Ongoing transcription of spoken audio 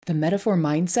The Metaphor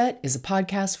Mindset is a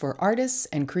podcast for artists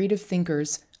and creative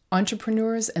thinkers,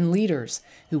 entrepreneurs, and leaders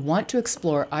who want to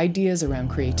explore ideas around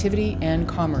creativity and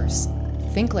commerce.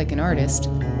 Think like an artist,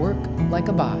 work like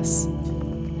a boss.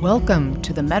 Welcome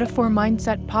to the Metaphor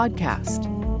Mindset podcast.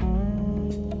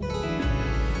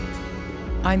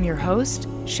 I'm your host,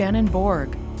 Shannon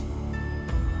Borg.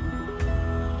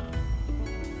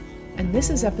 And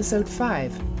this is episode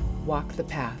 5, Walk the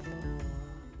Path.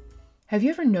 Have you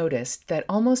ever noticed that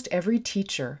almost every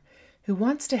teacher who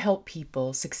wants to help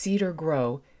people succeed or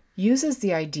grow uses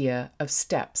the idea of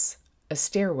steps, a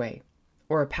stairway,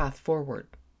 or a path forward?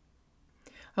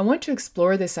 I want to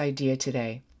explore this idea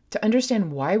today to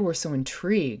understand why we're so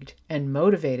intrigued and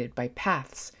motivated by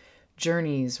paths,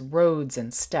 journeys, roads,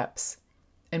 and steps,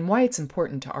 and why it's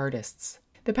important to artists.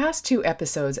 The past 2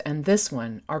 episodes and this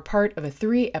one are part of a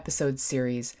 3-episode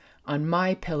series on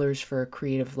my pillars for a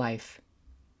creative life.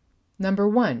 Number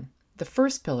 1, the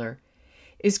first pillar,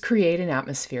 is create an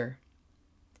atmosphere.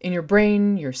 In your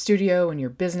brain, your studio, and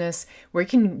your business, where you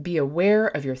can be aware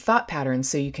of your thought patterns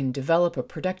so you can develop a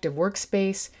productive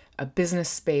workspace, a business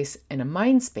space, and a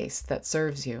mind space that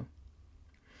serves you.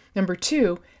 Number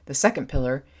 2, the second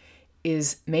pillar,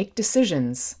 is make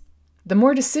decisions. The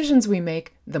more decisions we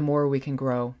make, the more we can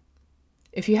grow.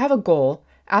 If you have a goal,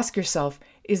 ask yourself,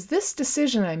 is this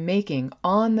decision I'm making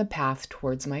on the path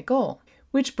towards my goal?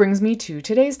 Which brings me to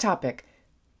today's topic,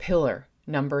 pillar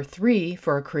number 3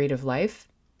 for a creative life,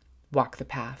 walk the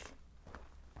path.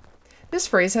 This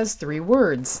phrase has 3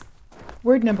 words.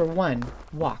 Word number 1,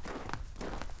 walk.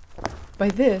 By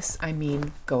this, I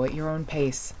mean go at your own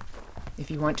pace.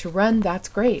 If you want to run, that's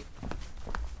great.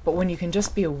 But when you can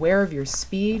just be aware of your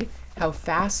speed, how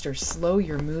fast or slow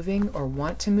you're moving or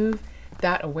want to move,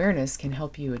 that awareness can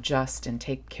help you adjust and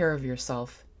take care of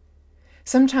yourself.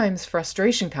 Sometimes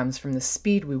frustration comes from the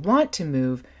speed we want to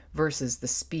move versus the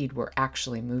speed we're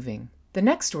actually moving. The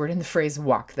next word in the phrase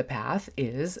walk the path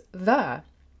is the.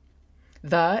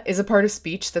 The is a part of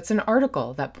speech that's an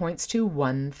article that points to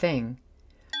one thing.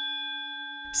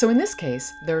 So in this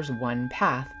case, there's one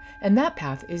path, and that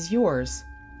path is yours,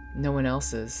 no one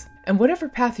else's. And whatever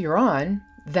path you're on,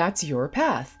 that's your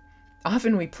path.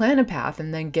 Often we plan a path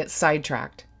and then get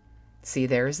sidetracked. See,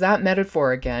 there's that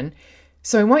metaphor again.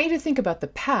 So I want you to think about the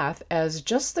path as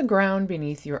just the ground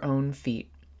beneath your own feet.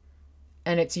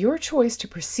 And it's your choice to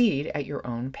proceed at your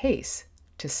own pace,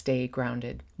 to stay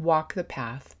grounded. Walk the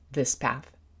path, this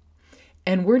path.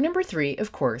 And word number 3,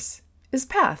 of course, is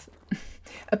path.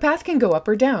 A path can go up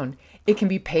or down. It can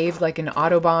be paved like an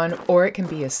autobahn, or it can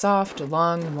be a soft,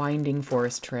 long, winding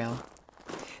forest trail.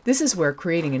 This is where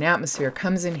creating an atmosphere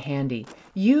comes in handy.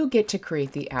 You get to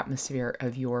create the atmosphere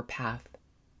of your path.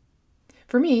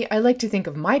 For me, I like to think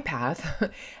of my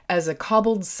path as a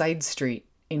cobbled side street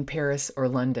in Paris or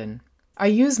London. I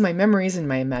use my memories and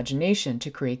my imagination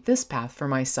to create this path for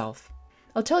myself.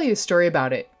 I'll tell you a story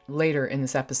about it later in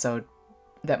this episode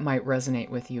that might resonate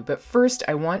with you, but first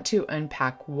I want to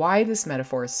unpack why this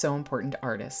metaphor is so important to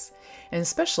artists, and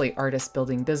especially artists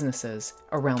building businesses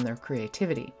around their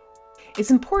creativity.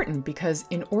 It's important because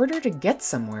in order to get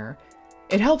somewhere,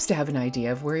 it helps to have an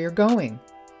idea of where you're going.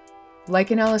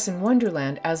 Like in Alice in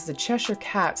Wonderland, as the Cheshire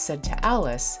Cat said to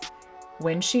Alice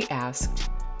when she asked,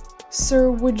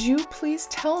 "Sir, would you please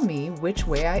tell me which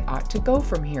way I ought to go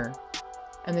from here?"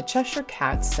 And the Cheshire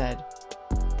Cat said,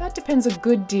 "That depends a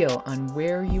good deal on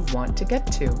where you want to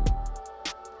get to."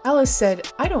 Alice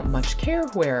said, "I don't much care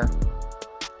where."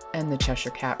 And the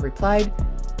Cheshire Cat replied,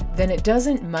 "Then it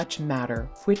doesn't much matter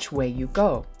which way you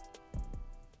go."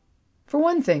 For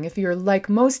one thing, if you're like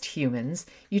most humans,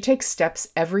 you take steps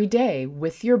every day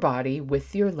with your body,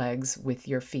 with your legs, with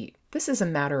your feet. This is a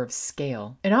matter of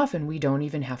scale, and often we don't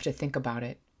even have to think about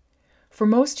it. For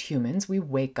most humans, we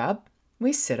wake up,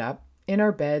 we sit up, in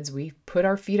our beds, we put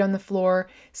our feet on the floor,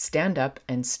 stand up,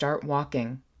 and start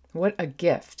walking. What a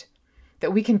gift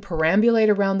that we can perambulate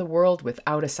around the world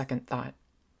without a second thought.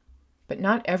 But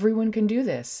not everyone can do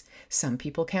this. Some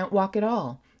people can't walk at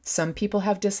all. Some people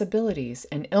have disabilities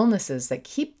and illnesses that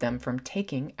keep them from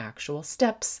taking actual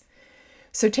steps.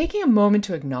 So taking a moment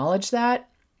to acknowledge that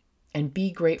and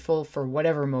be grateful for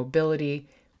whatever mobility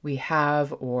we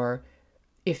have, or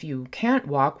if you can't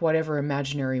walk, whatever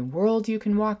imaginary world you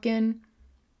can walk in,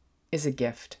 is a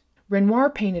gift.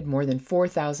 Renoir painted more than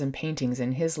 4,000 paintings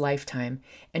in his lifetime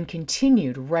and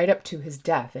continued right up to his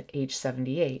death at age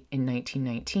 78 in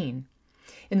 1919.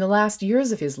 In the last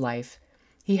years of his life,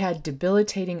 he had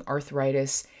debilitating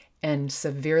arthritis and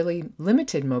severely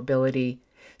limited mobility,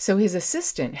 so his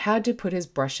assistant had to put his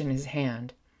brush in his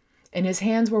hand, and his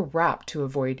hands were wrapped to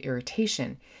avoid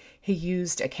irritation. He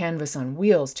used a canvas on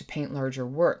wheels to paint larger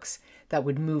works that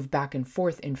would move back and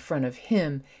forth in front of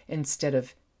him instead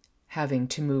of having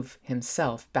to move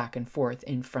himself back and forth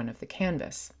in front of the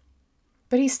canvas.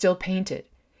 But he still painted.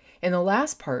 In the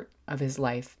last part of his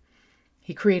life,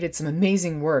 he created some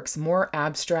amazing works, more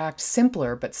abstract,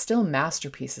 simpler, but still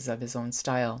masterpieces of his own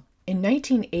style. In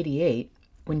 1988,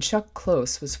 when Chuck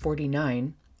Close was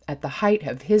 49, at the height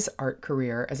of his art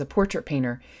career as a portrait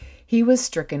painter, he was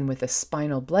stricken with a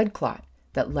spinal blood clot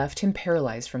that left him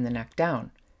paralyzed from the neck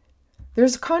down.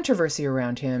 There's controversy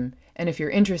around him, and if you're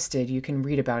interested, you can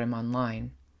read about him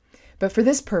online. But for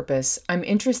this purpose, I'm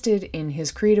interested in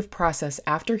his creative process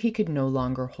after he could no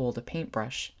longer hold a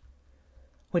paintbrush.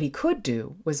 What he could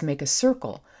do was make a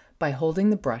circle by holding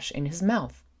the brush in his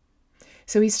mouth.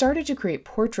 So he started to create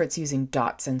portraits using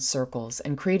dots and circles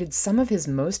and created some of his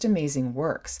most amazing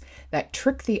works that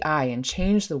trick the eye and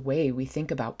change the way we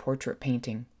think about portrait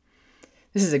painting.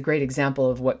 This is a great example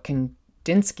of what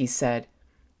Kandinsky said,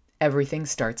 everything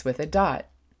starts with a dot.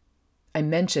 I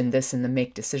mentioned this in the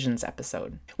Make Decisions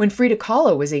episode. When Frida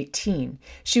Kahlo was 18,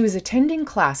 she was attending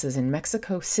classes in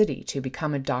Mexico City to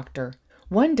become a doctor.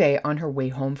 One day on her way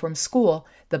home from school,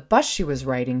 the bus she was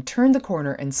riding turned the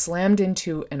corner and slammed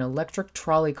into an electric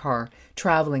trolley car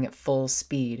traveling at full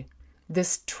speed.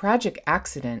 This tragic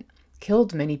accident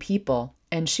killed many people,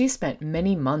 and she spent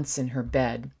many months in her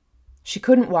bed. She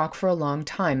couldn't walk for a long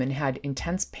time and had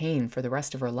intense pain for the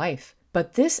rest of her life.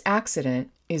 But this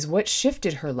accident is what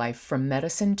shifted her life from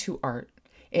medicine to art.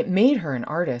 It made her an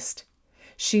artist.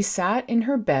 She sat in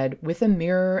her bed with a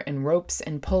mirror and ropes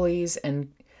and pulleys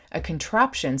and a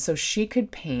contraption so she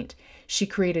could paint. She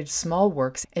created small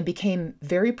works and became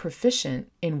very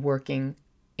proficient in working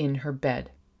in her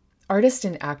bed. Artist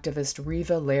and activist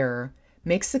Riva Lehrer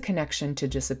makes the connection to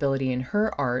disability in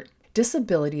her art.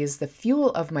 Disability is the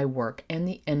fuel of my work and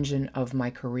the engine of my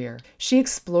career. She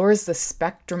explores the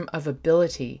spectrum of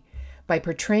ability by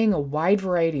portraying a wide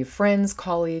variety of friends,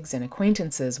 colleagues, and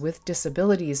acquaintances with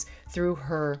disabilities through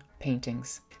her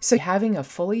paintings. So having a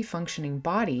fully functioning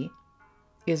body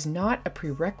is not a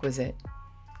prerequisite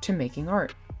to making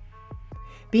art.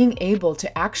 Being able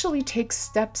to actually take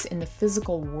steps in the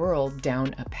physical world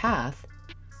down a path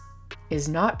is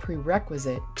not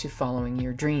prerequisite to following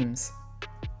your dreams.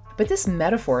 But this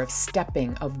metaphor of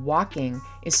stepping, of walking,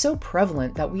 is so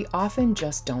prevalent that we often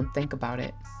just don't think about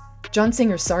it. John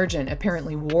Singer Sargent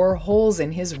apparently wore holes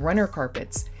in his runner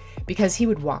carpets because he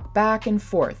would walk back and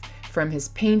forth from his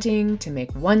painting to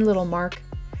make one little mark,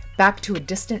 back to a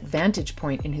distant vantage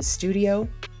point in his studio,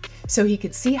 so he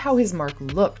could see how his mark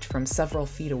looked from several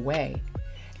feet away.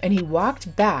 And he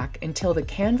walked back until the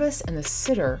canvas and the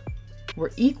sitter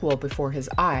were equal before his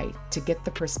eye to get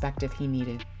the perspective he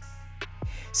needed.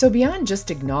 So beyond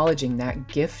just acknowledging that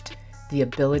gift, the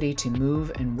ability to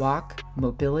move and walk,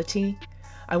 mobility,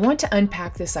 I want to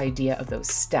unpack this idea of those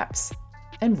steps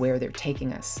and where they're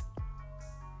taking us.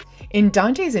 In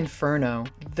Dante's Inferno,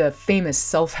 the famous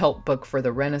self-help book for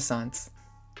the Renaissance,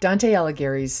 Dante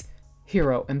Alighieri's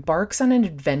hero embarks on an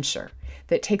adventure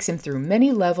that takes him through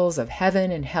many levels of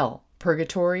heaven and hell,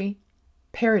 purgatory,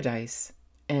 paradise,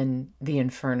 and the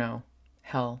inferno,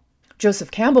 hell.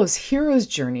 Joseph Campbell's hero's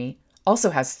journey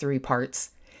also has 3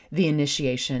 parts: the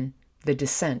initiation, the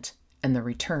descent, and the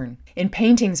return. In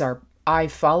paintings, our eye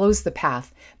follows the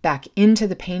path back into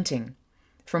the painting,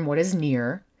 from what is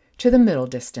near to the middle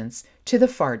distance to the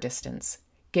far distance.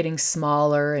 Getting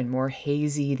smaller and more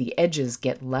hazy, the edges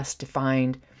get less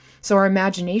defined, so our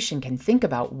imagination can think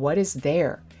about what is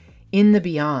there, in the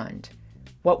beyond,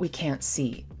 what we can't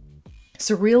see.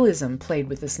 Surrealism played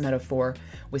with this metaphor,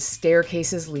 with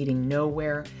staircases leading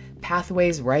nowhere,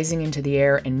 pathways rising into the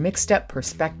air, and mixed-up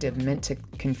perspective meant to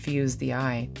confuse the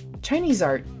eye. Chinese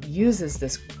art uses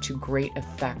this to great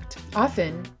effect,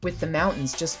 often with the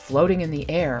mountains just floating in the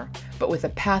air, but with a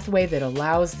pathway that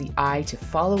allows the eye to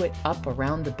follow it up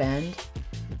around the bend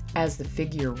as the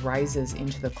figure rises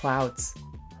into the clouds.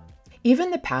 Even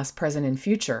the past, present, and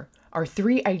future are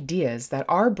 3 ideas that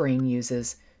our brain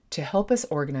uses to help us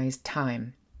organize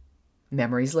time.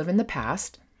 Memories live in the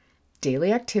past,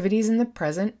 daily activities in the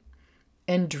present,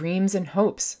 and dreams and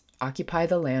hopes occupy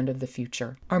the land of the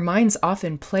future. Our minds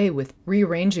often play with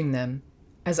rearranging them.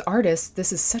 As artists,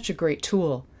 this is such a great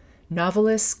tool.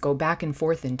 Novelists go back and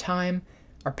forth in time.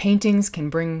 Our paintings can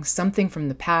bring something from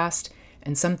the past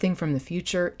and something from the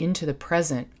future into the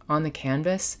present on the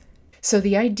canvas. So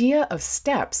the idea of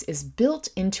steps is built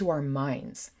into our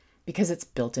minds because it's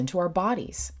built into our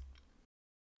bodies.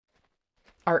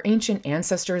 Our ancient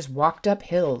ancestors walked up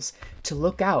hills to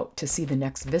look out to see the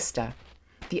next vista.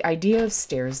 The idea of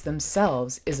stairs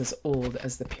themselves is as old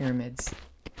as the pyramids.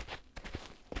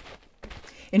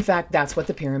 In fact, that's what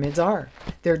the pyramids are.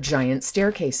 They're giant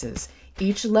staircases,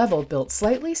 each level built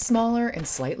slightly smaller and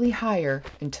slightly higher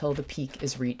until the peak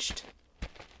is reached.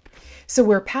 So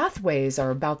where pathways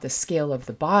are about the scale of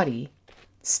the body,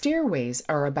 stairways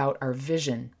are about our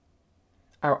vision,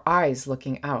 our eyes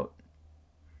looking out,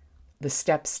 the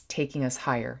steps taking us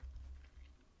higher.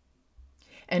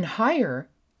 And higher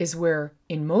is where,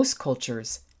 in most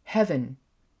cultures, heaven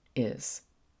is.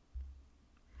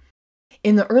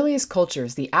 In the earliest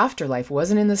cultures, the afterlife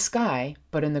wasn't in the sky,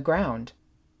 but in the ground.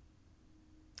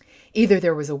 Either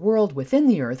there was a world within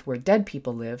the earth where dead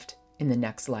people lived in the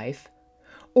next life,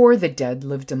 or the dead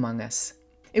lived among us.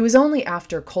 It was only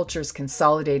after cultures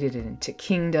consolidated into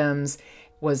kingdoms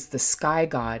was the sky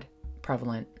god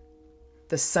prevalent.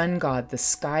 The sun god, the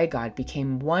sky god,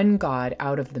 became one god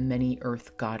out of the many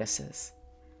earth goddesses.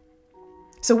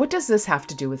 So what does this have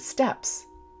to do with steps?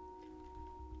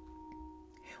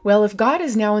 Well, if God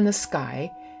is now in the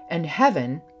sky and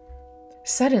heaven,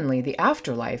 suddenly the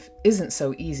afterlife isn't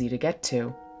so easy to get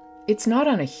to. It's not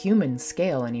on a human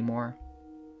scale anymore.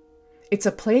 It's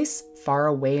a place far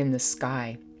away in the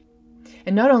sky.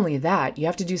 And not only that, you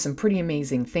have to do some pretty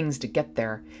amazing things to get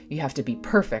there. You have to be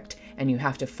perfect, and you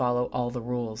have to follow all the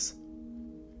rules.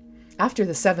 After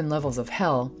the 7 levels of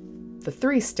hell, the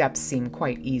 3 steps seem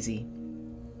quite easy.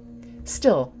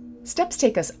 Still, steps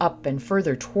take us up and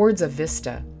further towards a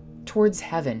vista, towards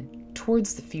heaven,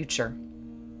 towards the future.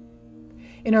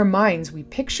 In our minds, we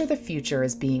picture the future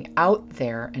as being out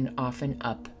there and often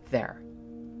up there,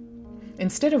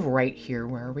 instead of right here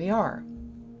where we are.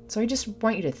 So I just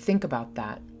want you to think about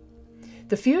that.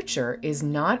 The future is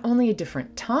not only a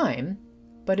different time,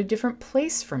 but a different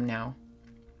place from now.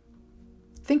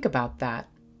 Think about that.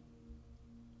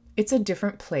 It's a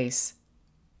different place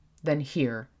than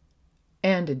here,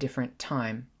 and a different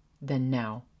time than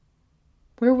now.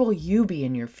 Where will you be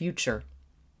in your future?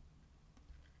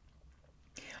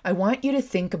 I want you to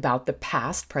think about the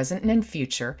past, present, and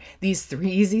future, these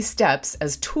 3 easy steps,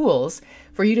 as tools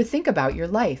for you to think about your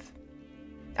life.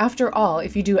 After all,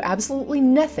 if you do absolutely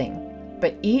nothing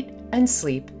but eat and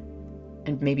sleep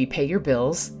and maybe pay your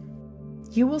bills,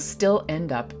 you will still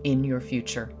end up in your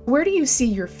future. Where do you see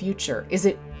your future? Is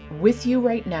it with you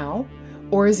right now?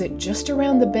 Or is it just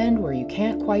around the bend where you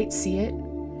can't quite see it?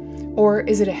 Or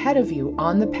is it ahead of you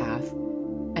on the path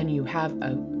and you have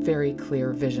a very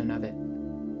clear vision of it?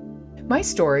 My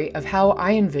story of how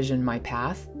I envision my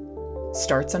path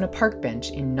starts on a park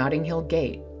bench in Notting Hill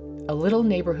Gate, a little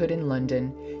neighborhood in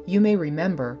London you may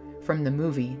remember from the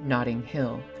movie Notting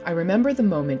Hill. I remember the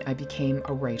moment I became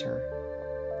a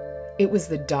writer. It was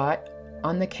the dot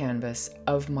on the canvas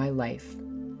of my life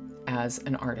as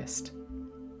an artist.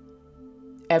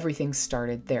 Everything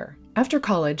started there. After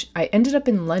college, I ended up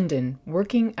in London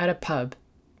working at a pub.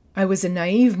 I was a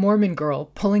naive Mormon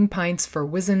girl pulling pints for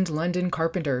wizened London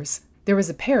carpenters. There was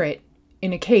a parrot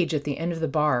in a cage at the end of the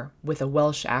bar with a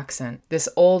Welsh accent. This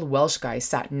old Welsh guy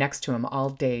sat next to him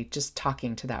all day just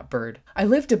talking to that bird. I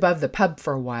lived above the pub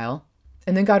for a while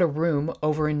and then got a room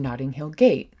over in Notting Hill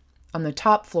Gate on the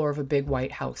top floor of a big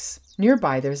white house.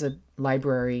 Nearby there's a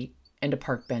library and a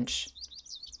park bench.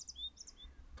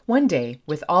 One day,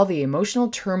 with all the emotional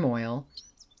turmoil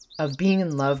of being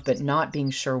in love but not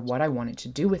being sure what I wanted to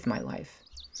do with my life,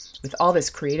 with all this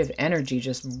creative energy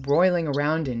just roiling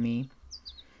around in me,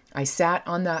 I sat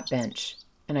on that bench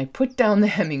and I put down the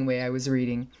Hemingway I was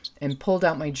reading and pulled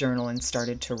out my journal and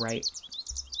started to write.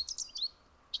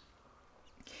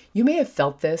 You may have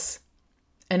felt this,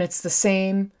 and it's the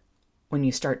same when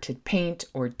you start to paint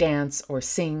or dance or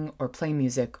sing or play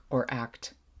music or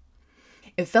act.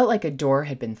 It felt like a door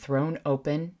had been thrown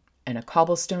open and a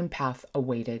cobblestone path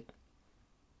awaited.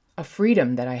 A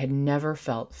freedom that I had never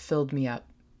felt filled me up.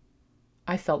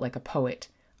 I felt like a poet.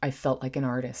 I felt like an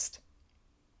artist.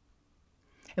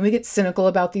 And we get cynical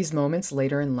about these moments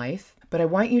later in life, but I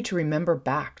want you to remember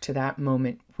back to that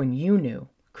moment when you knew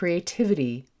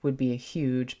creativity would be a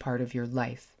huge part of your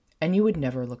life, and you would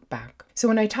never look back. So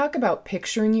when I talk about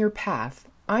picturing your path,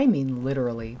 I mean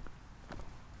literally.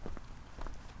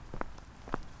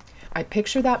 I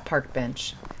picture that park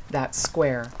bench, that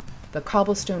square, the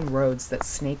cobblestone roads that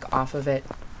snake off of it,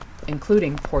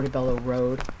 including Portobello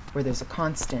Road, where there's a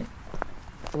constant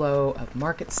flow of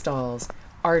market stalls,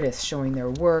 artists showing their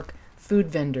work, food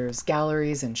vendors,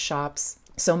 galleries, and shops.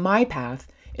 So my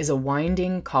path is a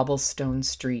winding cobblestone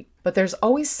street, but there's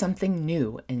always something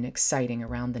new and exciting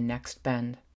around the next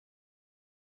bend.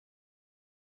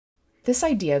 This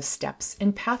idea of steps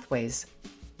and pathways,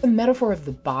 the metaphor of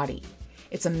the body.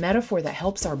 It's a metaphor that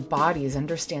helps our bodies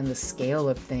understand the scale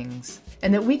of things,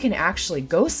 and that we can actually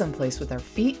go someplace with our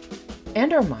feet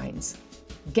and our minds.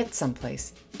 get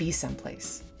someplace, be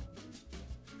someplace.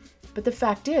 But the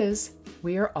fact is,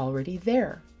 we are already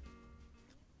there.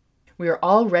 We are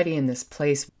already in this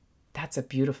place. That's a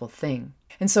beautiful thing.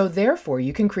 And so therefore,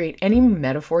 you can create any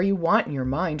metaphor you want in your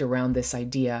mind around this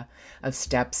idea of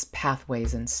steps,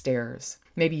 pathways, and stairs.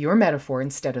 Maybe your metaphor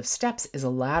instead of steps is a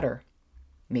ladder.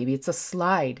 Maybe it's a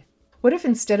slide. What if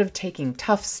instead of taking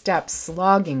tough steps,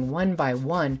 slogging one by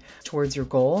one towards your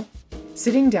goal,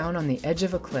 sitting down on the edge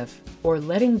of a cliff or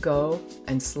letting go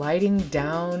and sliding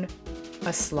down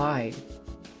a slide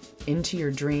into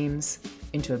your dreams,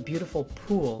 into a beautiful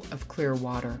pool of clear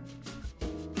water?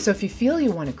 So if you feel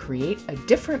you want to create a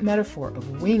different metaphor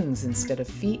of wings instead of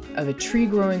feet, of a tree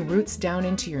growing roots down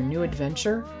into your new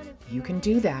adventure, you can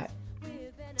do that.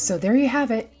 So there you have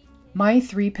it, my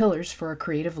 3 pillars for a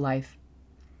creative life.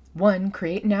 1,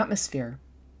 create an atmosphere.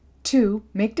 2,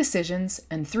 make decisions.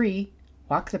 And 3,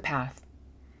 walk the path.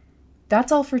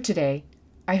 That's all for today.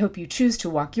 I hope you choose to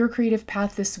walk your creative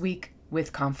path this week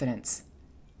with confidence.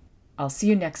 I'll see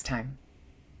you next time.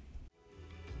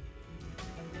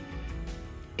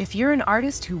 If you're an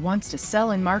artist who wants to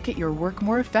sell and market your work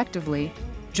more effectively,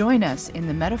 join us in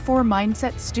the Metaphor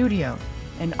Mindset Studio,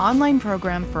 an online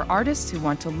program for artists who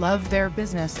want to love their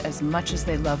business as much as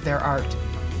they love their art.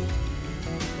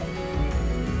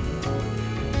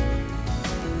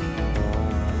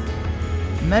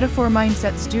 Metaphor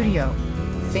Mindset Studio.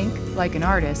 Think like an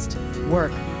artist,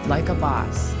 work like a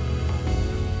boss.